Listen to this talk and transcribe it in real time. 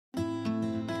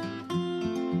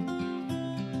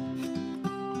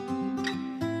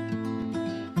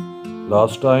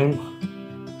Last time,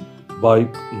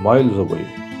 bike miles away,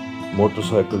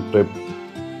 motorcycle trip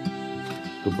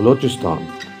to Balochistan,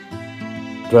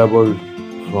 traveled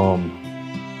from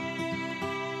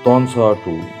Taunsa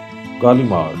to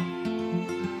KALEMAR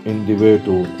in the way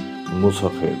to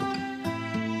MusaKhel.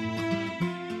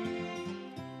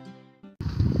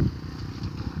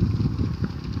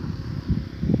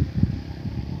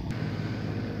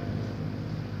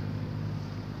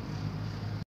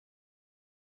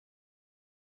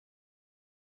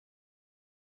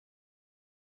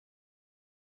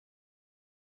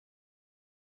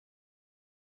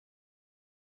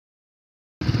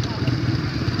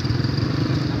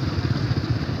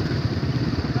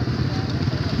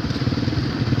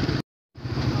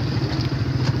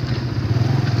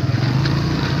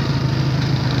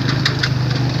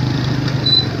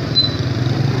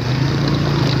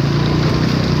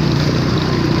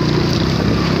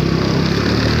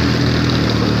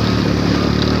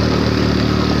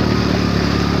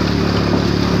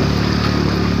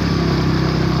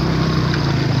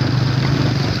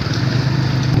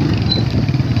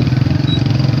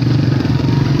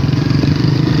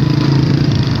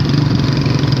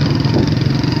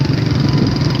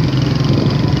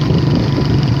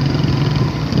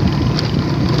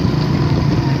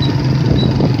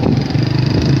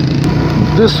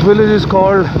 This village is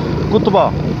called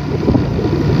Kutba,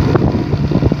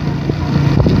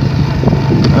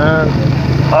 and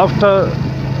after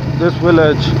this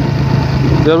village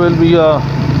there will be a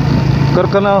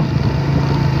Karkana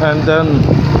and then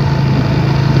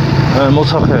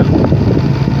MusaKhel.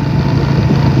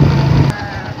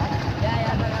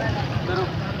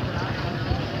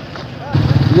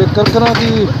 ये करकना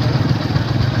की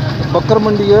बकर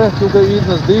मंडी है क्योंकि ईद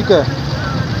नज़दीक है,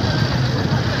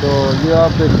 तो ये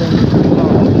आप देखेंगे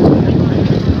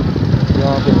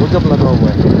यहाँ पे हुजब लगा हुआ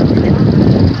है।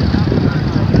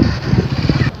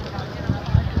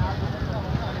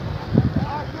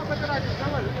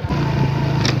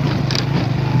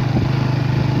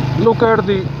 Look at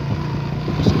the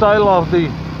style of the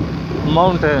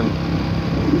mountain.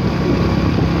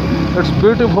 It's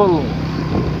beautiful.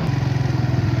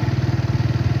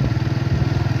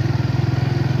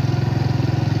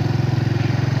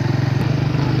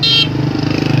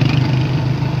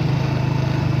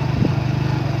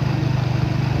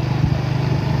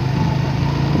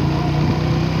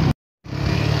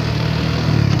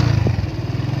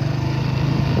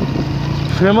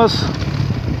 Famous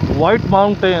white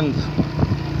mountains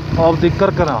of the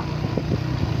Karkana.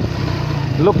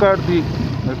 Look at the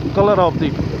color of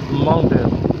the mountain.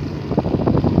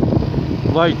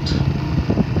 White,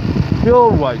 pure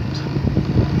white.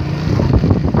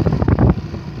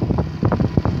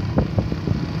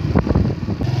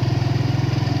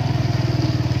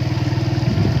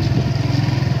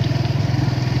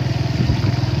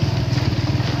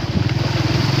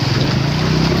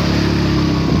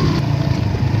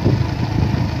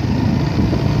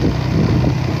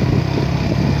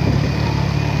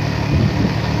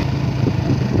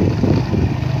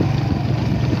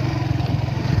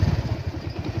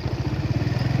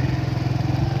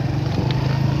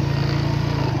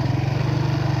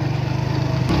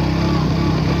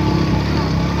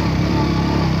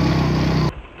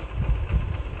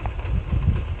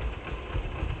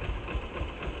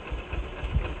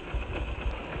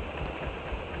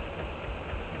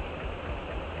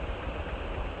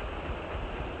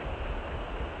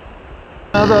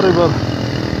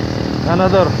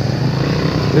 Another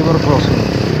river crossing.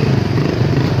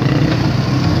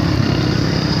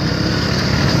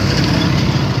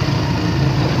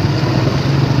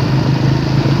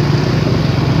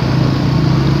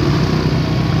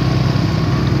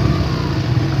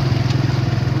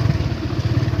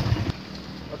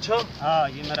 अच्छा, हाँ,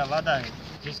 ये मेरा वादा है।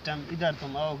 जिस टाइम इधर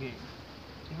तुम आओगे,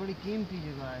 ये बड़ी कीमती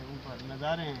जगह है, ऊपर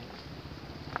नज़ारे हैं।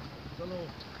 चलो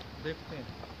देखते हैं।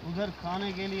 उधर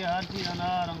खाने के लिए हर चीज़,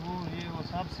 अनार, अंगूर, ये वो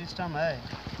सब सिस्टम है।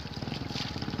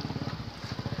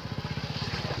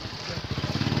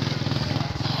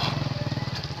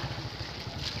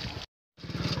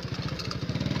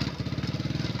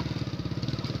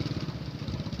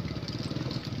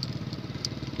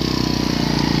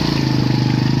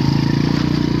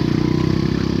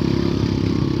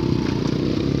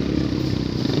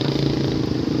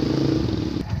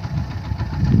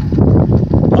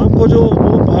 आपको जो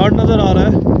वो पहाड़ नज़र आ रहा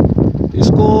है,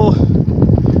 इसको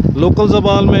लोकल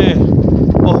ज़बान में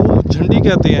बहु झंडी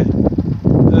कहते हैं।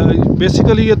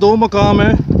 बेसिकली ये दो मकाम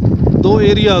हैं, दो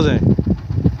एरियाज़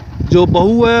हैं। जो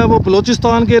बहु है वो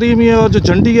बलोचिस्तान के एरिया में है और जो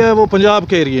झंडी है वो पंजाब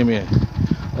के एरिया में है।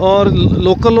 और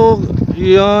लोकल लोग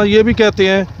यहाँ ये भी कहते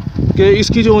हैं कि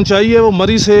इसकी जो ऊंचाई है वो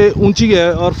मरी से ऊंची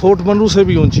है और फोर्ट मनरू से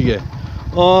भी ऊंची है।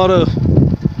 और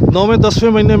 9वें-10वें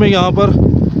महीने में यहाँ पर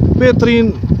बेहतरीन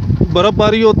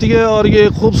बर्फ़बारी होती है और ये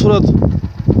खूबसूरत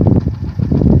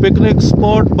पिकनिक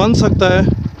स्पॉट बन सकता है।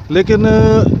 लेकिन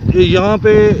यहाँ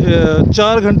पे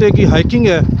 4 घंटे की हाइकिंग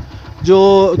है, जो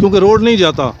क्योंकि रोड नहीं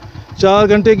जाता, 4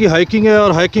 घंटे की हाइकिंग है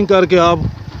और हाइकिंग करके आप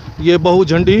ये बहु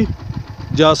झंडी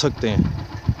जा सकते हैं।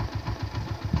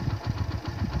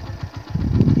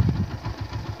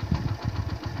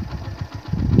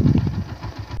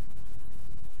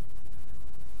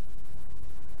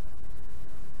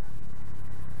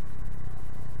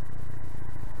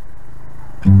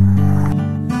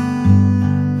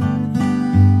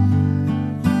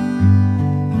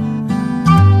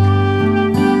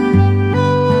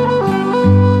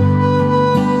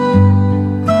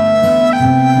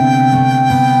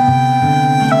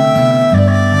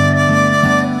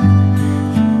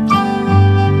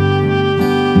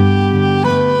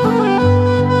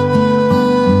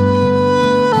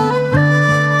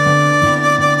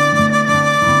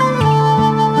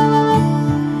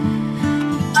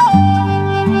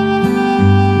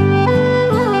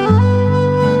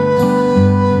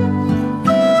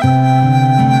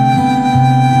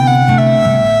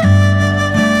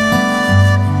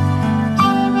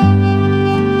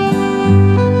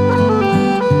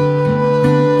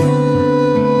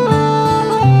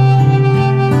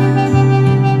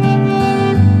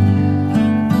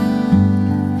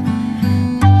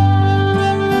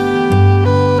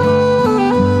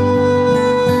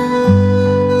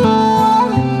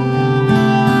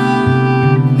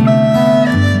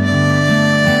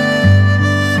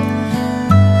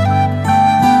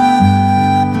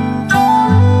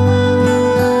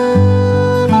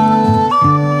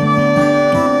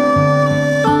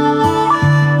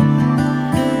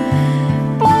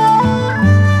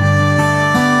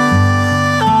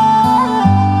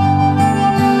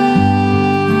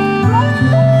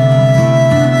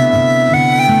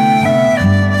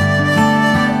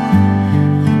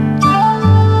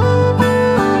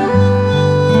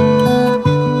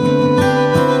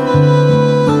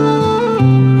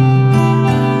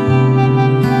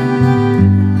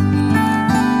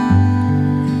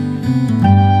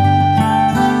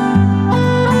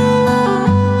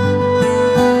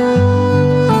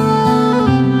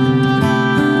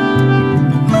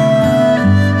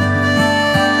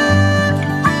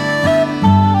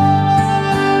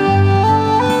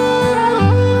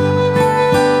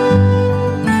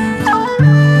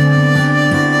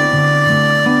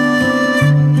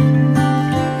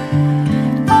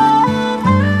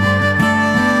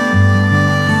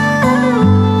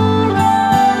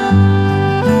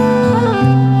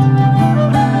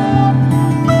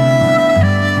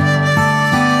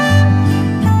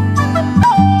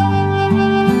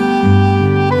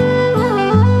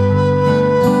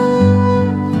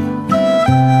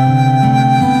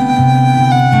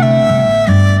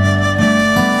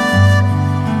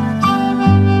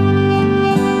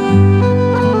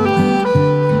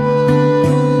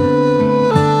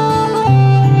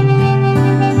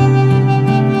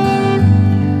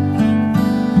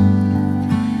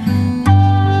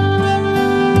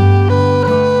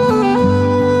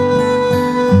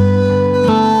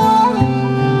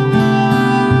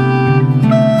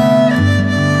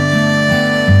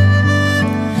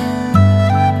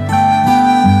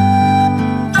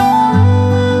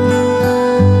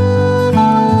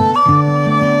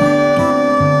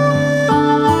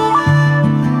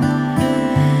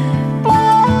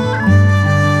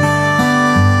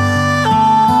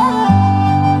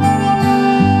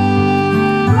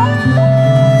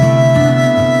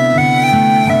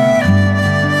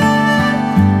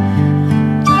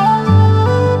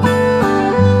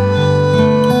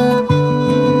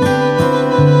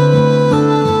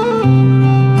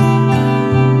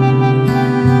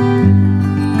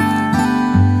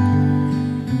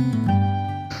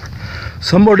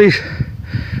 Somebody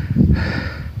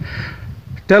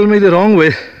tell me the wrong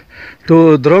way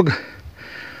to Drog.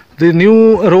 The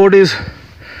new road is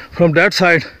from that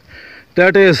side,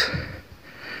 that is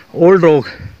old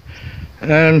rock,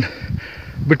 and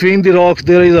between the rocks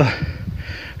there is a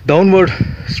downward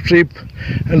strip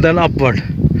and then upward.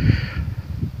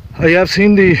 I have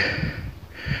seen the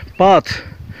path.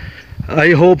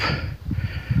 I hope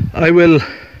I will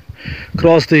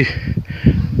cross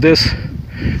this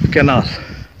canal,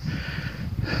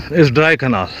 this dry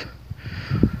canal.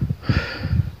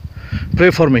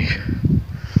 Pray for me.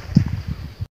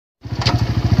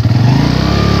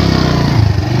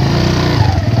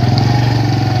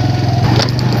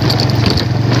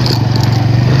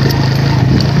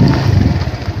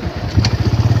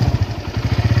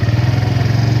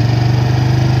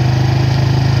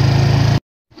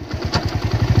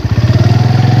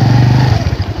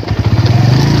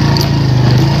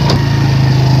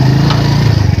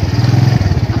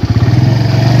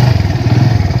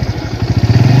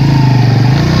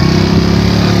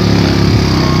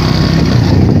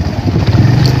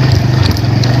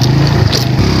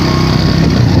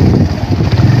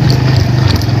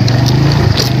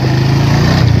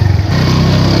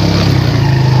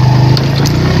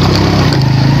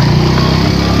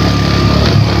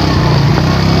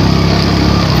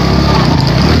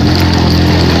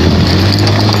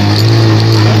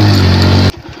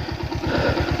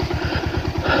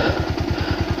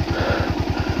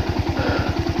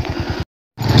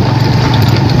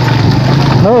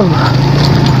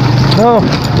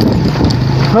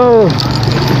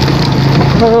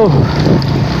 Oh.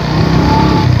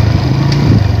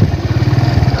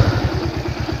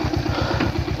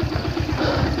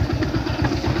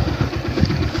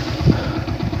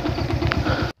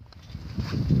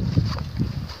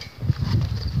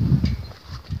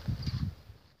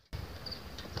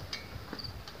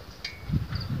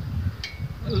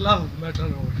 I love Metal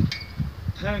Road.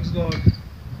 Thanks God.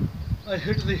 I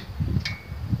hit the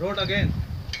road again.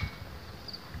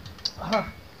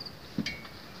 Ah.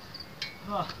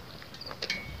 Ah.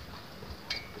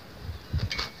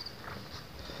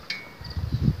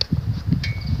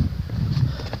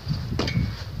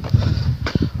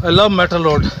 I love Metal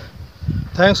Road.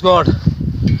 Thanks God.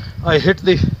 I hit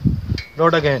the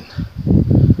road again.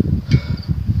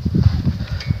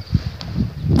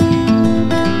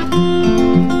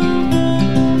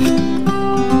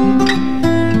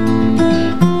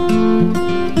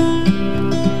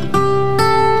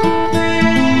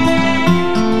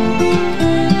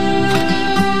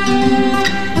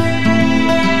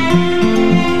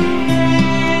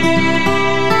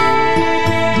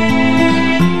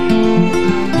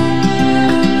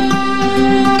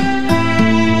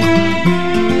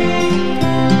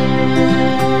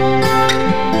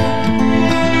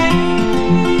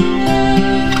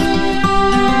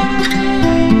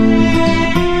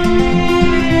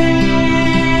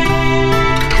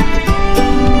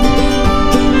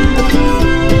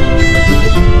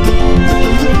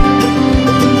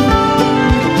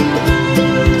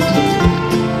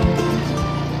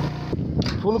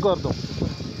 Full कर दो।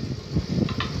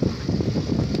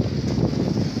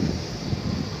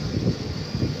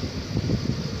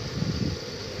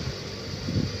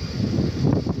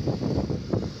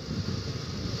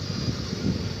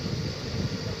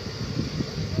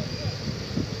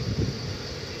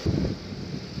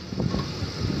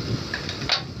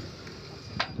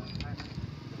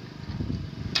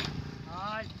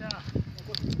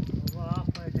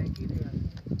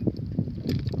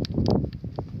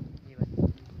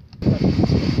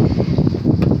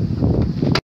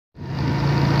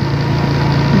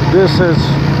 This is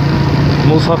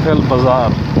MusaKhel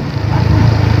Bazaar.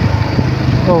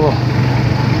 Oh,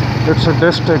 it's a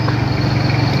district,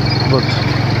 but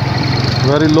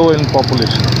very low in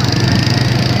population.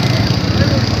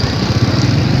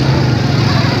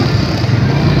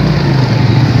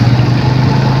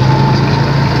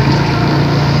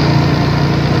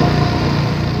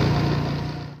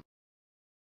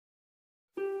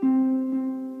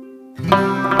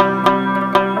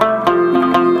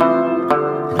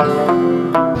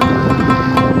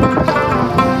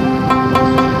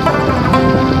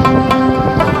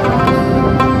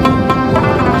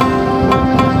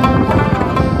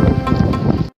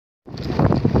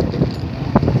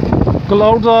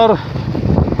 Clouds are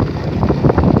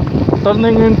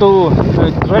turning into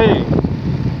gray.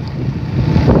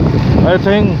 I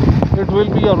think it will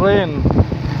be a rain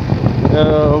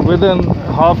within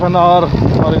half an hour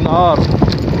or an hour.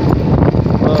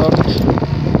 But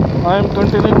I am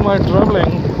continuing my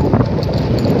traveling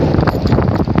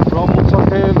from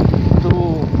MusaKhel to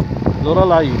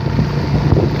Loralai.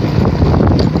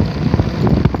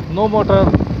 No matter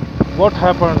what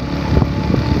happened,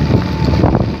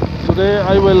 today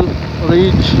I will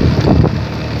reach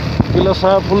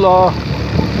Balochistan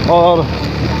or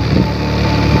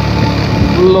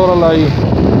Loralai.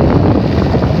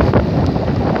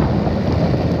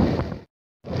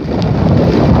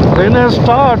 Rain has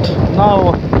started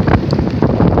now,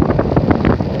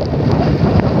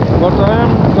 but I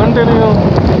am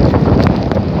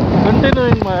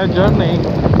continuing my journey.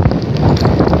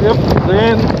 If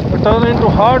rain turn into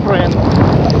hard rain,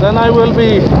 then I will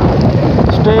be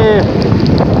stay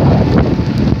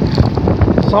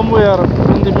somewhere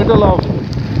in the middle of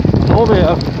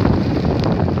nowhere.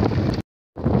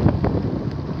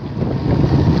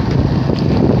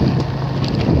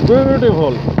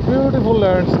 Beautiful, beautiful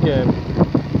landscape.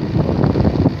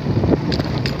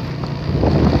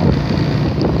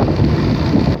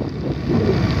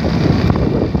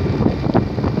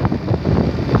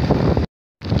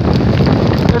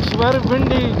 It's very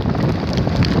windy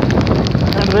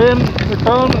and rain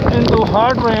turn into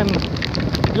hard rain.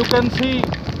 You can see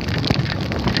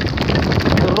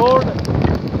the road,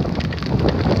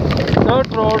 dirt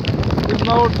road is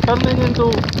now turning into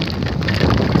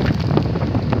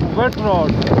wet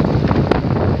road.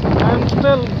 I am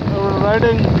still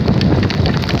riding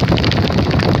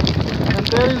and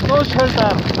there is no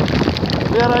shelter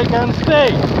where I can stay.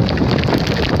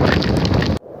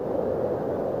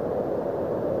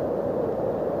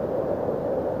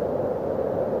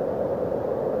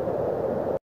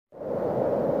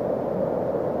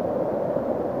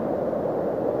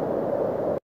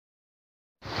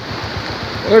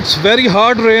 It's very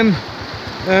hard rain,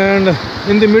 and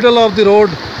in the middle of the road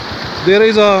there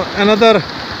is another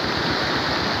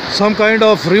some kind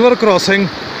of river crossing,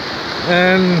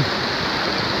 and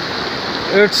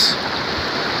it's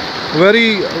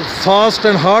very fast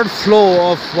and hard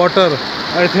flow of water.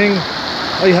 I think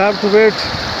I have to wait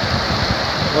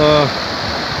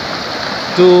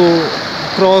to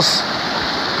cross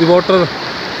the water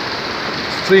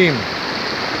stream.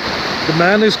 The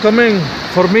man is coming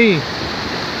for me.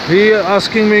 He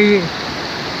asking me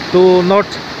to not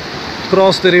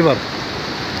cross the river.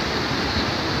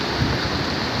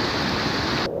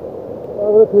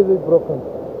 Everything is broken.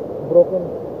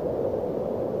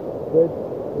 It's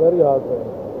very hard rain.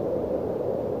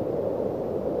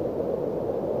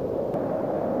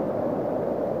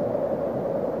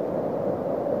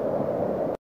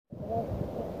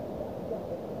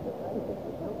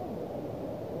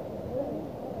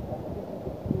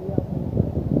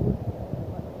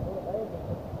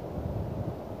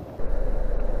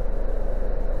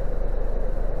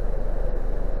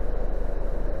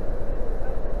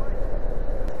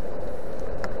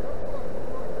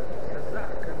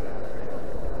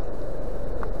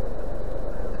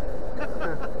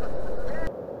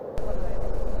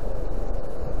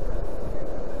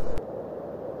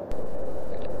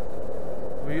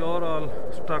 We are all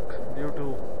stuck due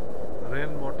to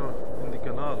rainwater in the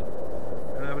canal,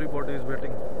 and everybody is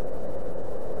waiting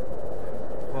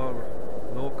for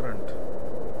low current.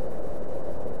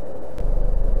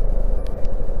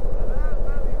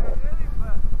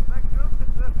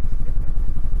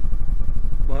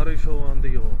 बारिश हो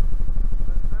आंधी हो,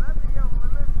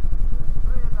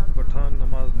 पठान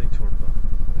नमाज नहीं छोड़ता.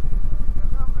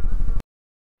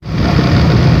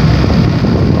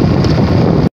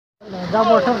 Da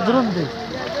water drumdi.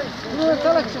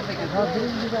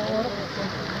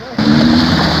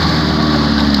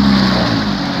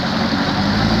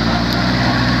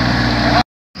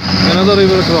 Another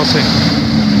river crossing.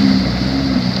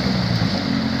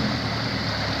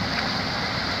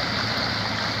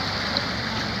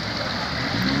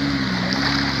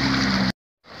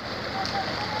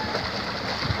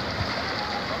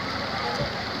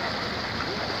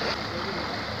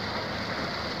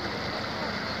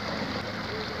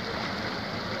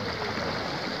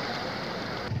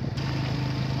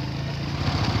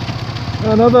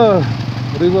 Another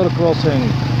river crossing.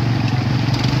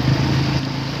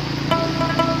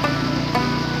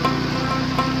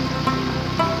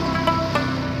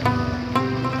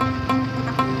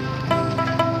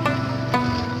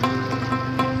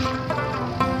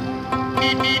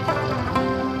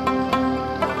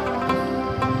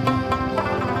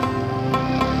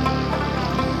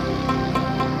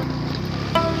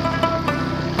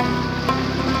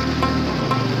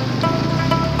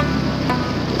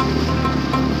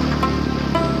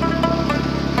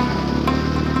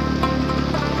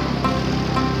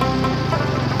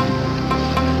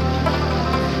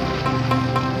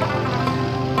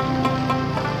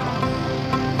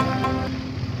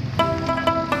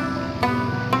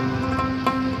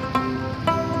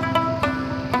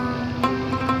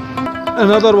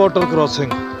 Another water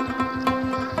crossing.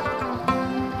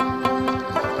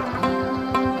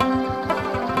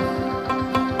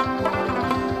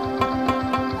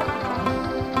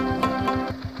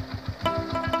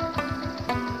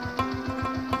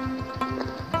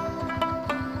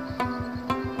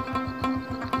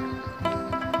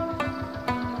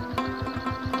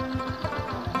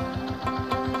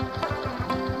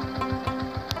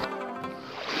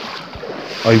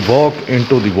 I walk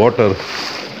into the water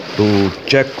to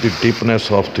check the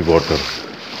deepness of the water,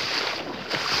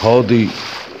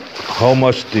 how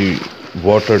much the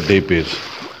water deep is,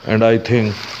 and I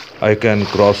think I can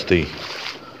cross the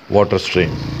water stream,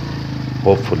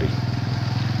 hopefully.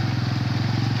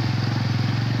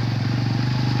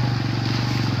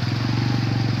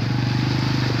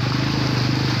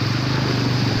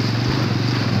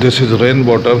 This is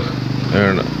rainwater,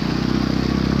 and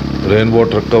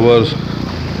rainwater covers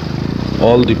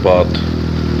all the path.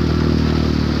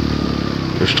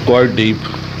 It's quite deep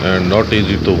and not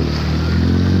easy to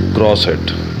cross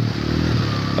it.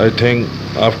 I think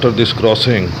after this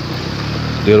crossing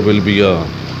there will be a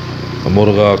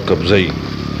Murgha Kibozai.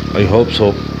 I hope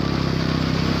so.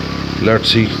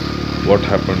 Let's see what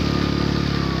happened.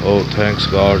 Oh, thanks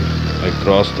God, I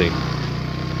crossed the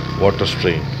water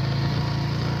stream.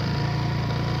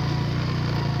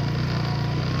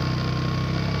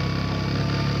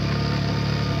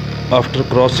 After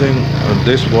crossing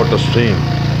this water stream,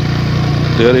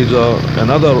 there is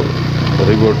another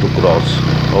river to cross.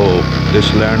 Oh,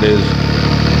 this land is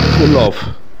full of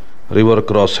river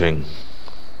crossing.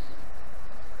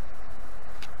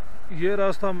 ये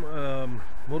रास्ता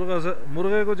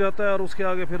मुर्गे को जाता है और उसके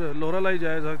आगे फिर लोरालाई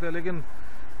जाया सकता है, लेकिन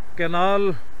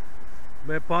कैनाल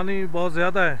में पानी बहुत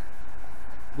ज़्यादा है,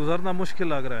 गुजरना मुश्किल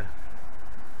लग रहा है।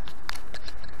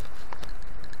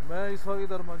 मैं इस वक्त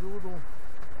इधर मौजूद हूँ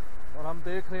और हम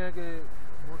देख रहे हैं कि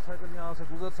मोटरसाइकिल यहाँ से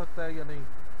गुजर सकता है या नहीं।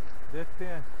 देखते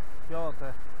हैं क्या होता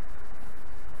है।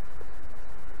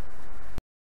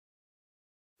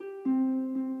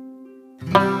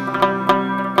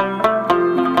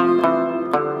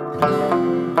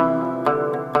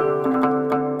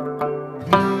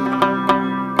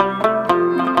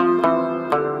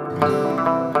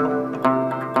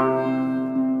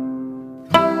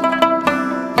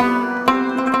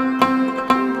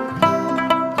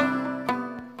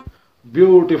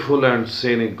 Beautiful and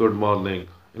scenic good morning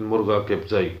in Murgha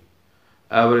Kibozai.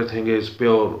 Everything is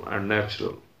pure and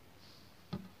natural.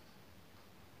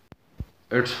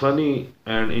 It's funny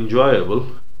and enjoyable.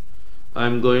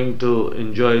 I'm going to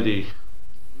enjoy the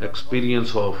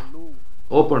experience of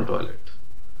open toilet.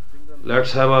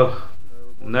 Let's have a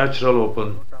natural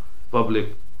open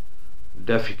public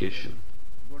defecation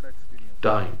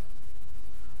time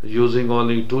using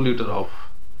only 2 liters of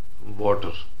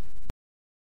water.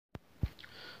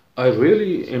 I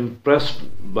really impressed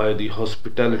by the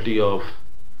hospitality of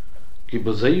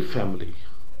Kibozai family.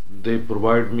 They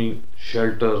provide me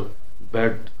shelter,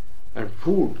 bed and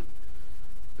food.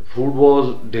 The food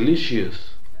was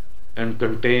delicious and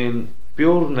contained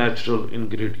pure natural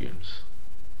ingredients.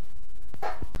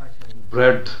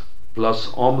 Bread plus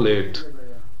omelette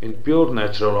in pure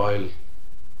natural oil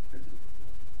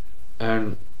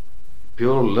and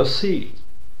pure lassi.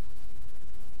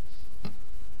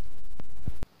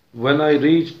 When I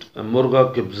reached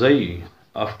Murgha Kibozai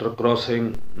after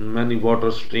crossing many water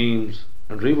streams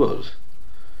and rivers,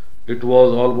 it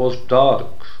was almost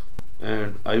dark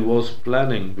and I was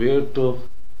planning where to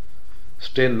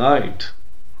stay night.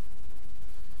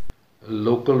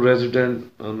 Local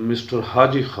resident Mr.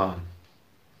 Haji Khan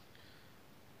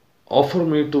offered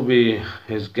me to be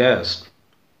his guest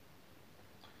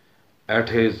at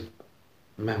his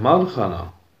Mehman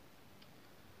Khana.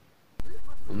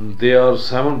 They are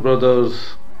 7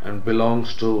 brothers and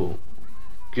belongs to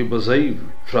Kibozai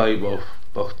tribe of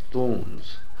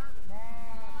Pakhtuns.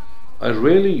 I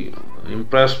really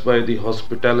impressed by the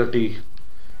hospitality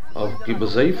of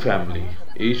Kibozai family.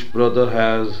 Each brother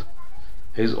has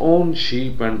his own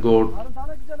sheep and goat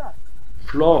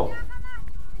flock.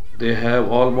 They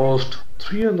have almost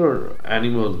 300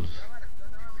 animals.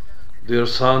 Their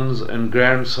sons and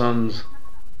grandsons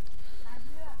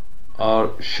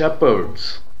are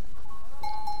shepherds.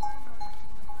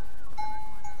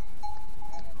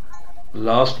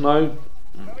 Last night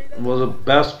was the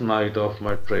best night of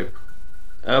my trip.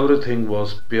 Everything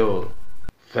was pure,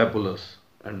 fabulous,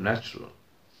 and natural.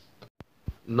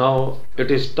 Now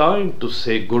it is time to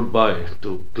say goodbye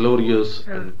to glorious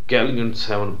and gallant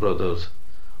 7 brothers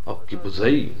of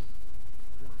Kibozai.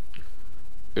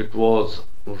 It was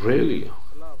really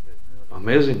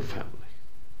amazing family.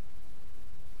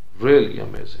 Really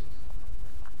amazing.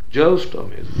 Just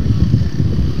amazing.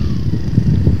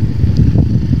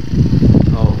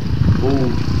 Now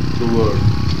move toward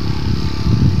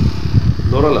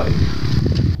Loralai.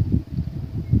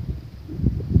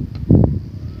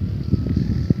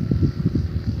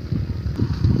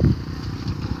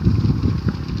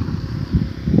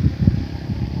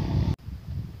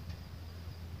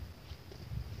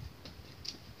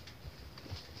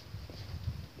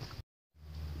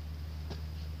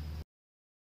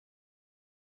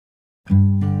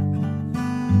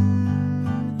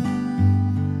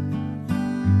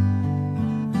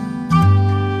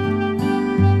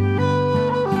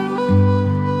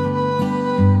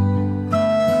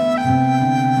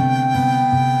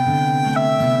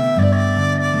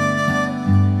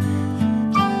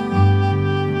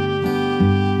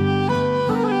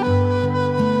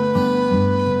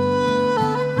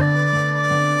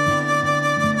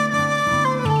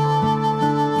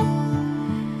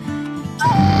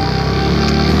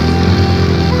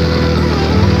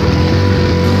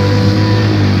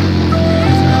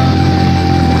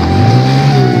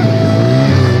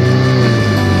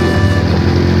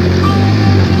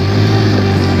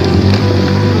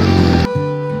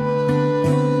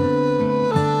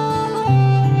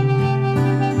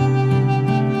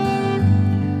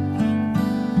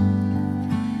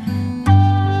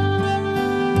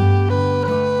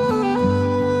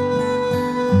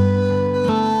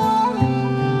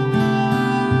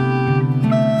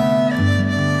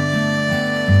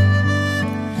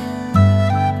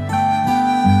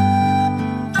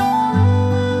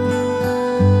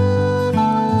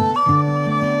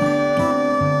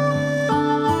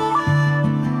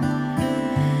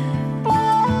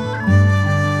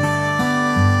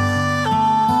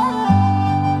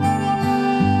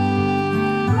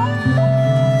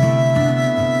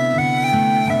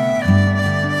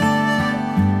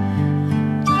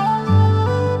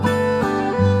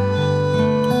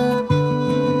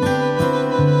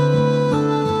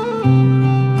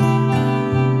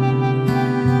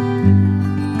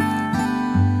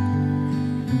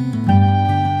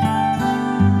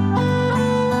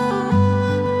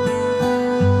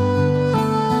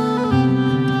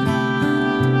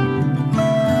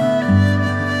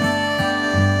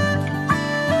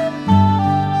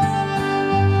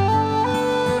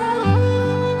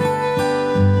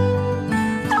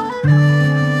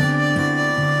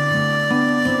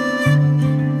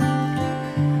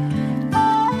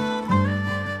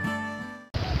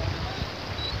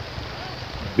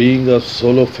 Being a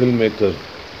solo filmmaker,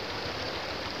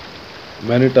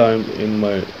 many times in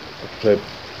my trip,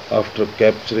 after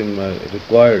capturing my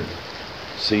required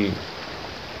scene,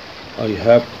 I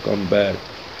have to come back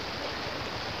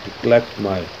to collect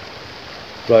my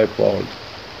tripod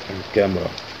and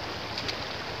camera.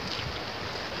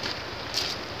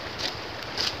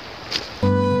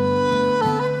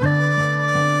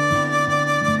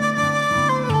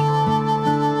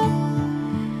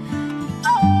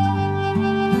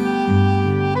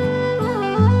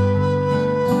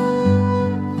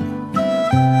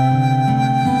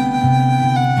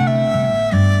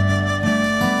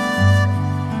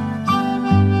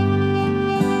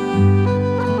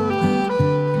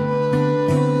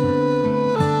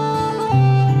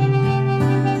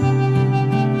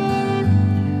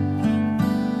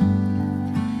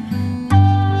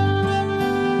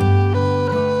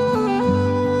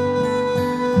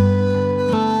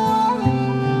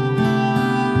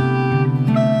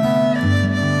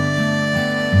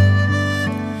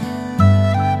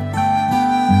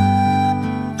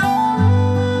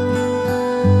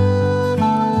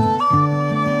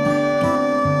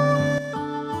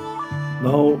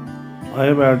 Now I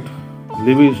am at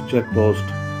Livy's checkpost,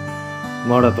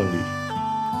 Madatangi,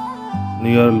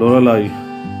 near Loralai.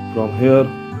 From here,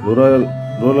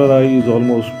 Loralai is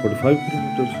almost 45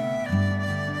 kilometers.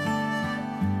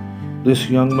 This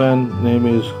young man's name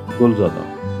is Gulzada,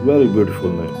 very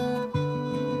beautiful name,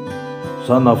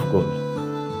 son of Gul.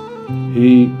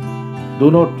 He do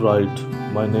not write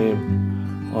my name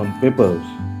on papers.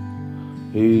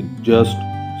 He just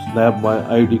snapped my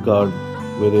ID card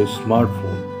with a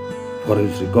smartphone for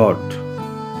his record.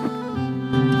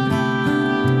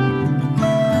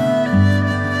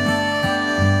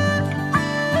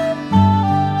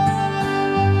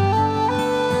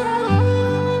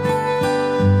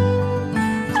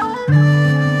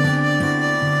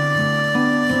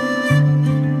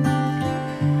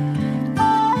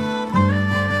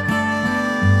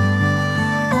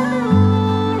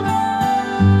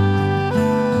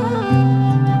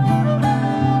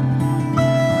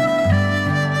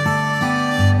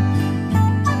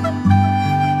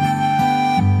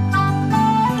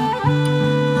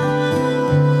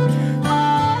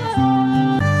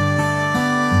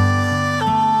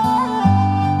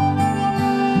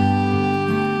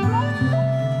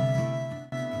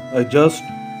 I just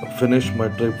finished my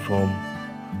trip from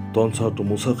Taunsa to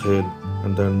MusaKhel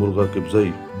and then Murgha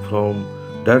Kibozai. From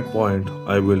that point,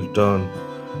 I will turn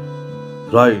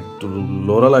right to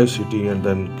Loralai city and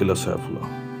then Kila Saifullah.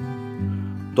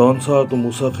 Taunsa to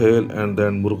MusaKhel and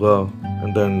then Murgha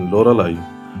and then Loralai.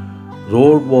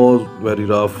 Road was very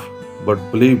rough, but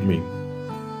believe me,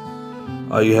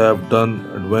 I have done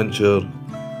adventure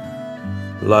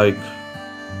like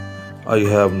I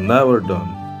have never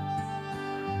done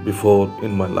before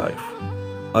in my life.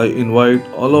 I invite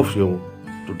all of you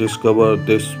to discover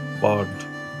this part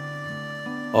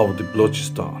of the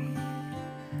Balochistan.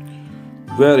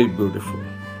 Very beautiful,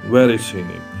 very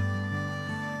scenic,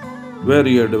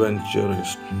 very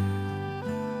adventurous.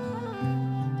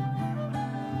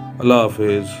 Allah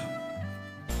Hafiz.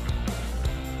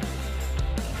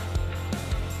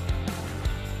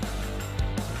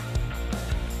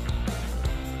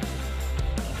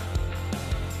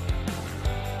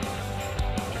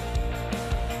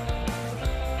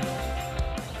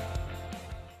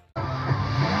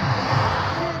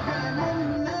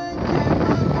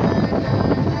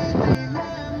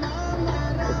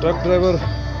 Truck driver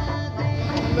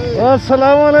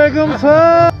अस्सलाम वालेकुम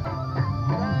sir.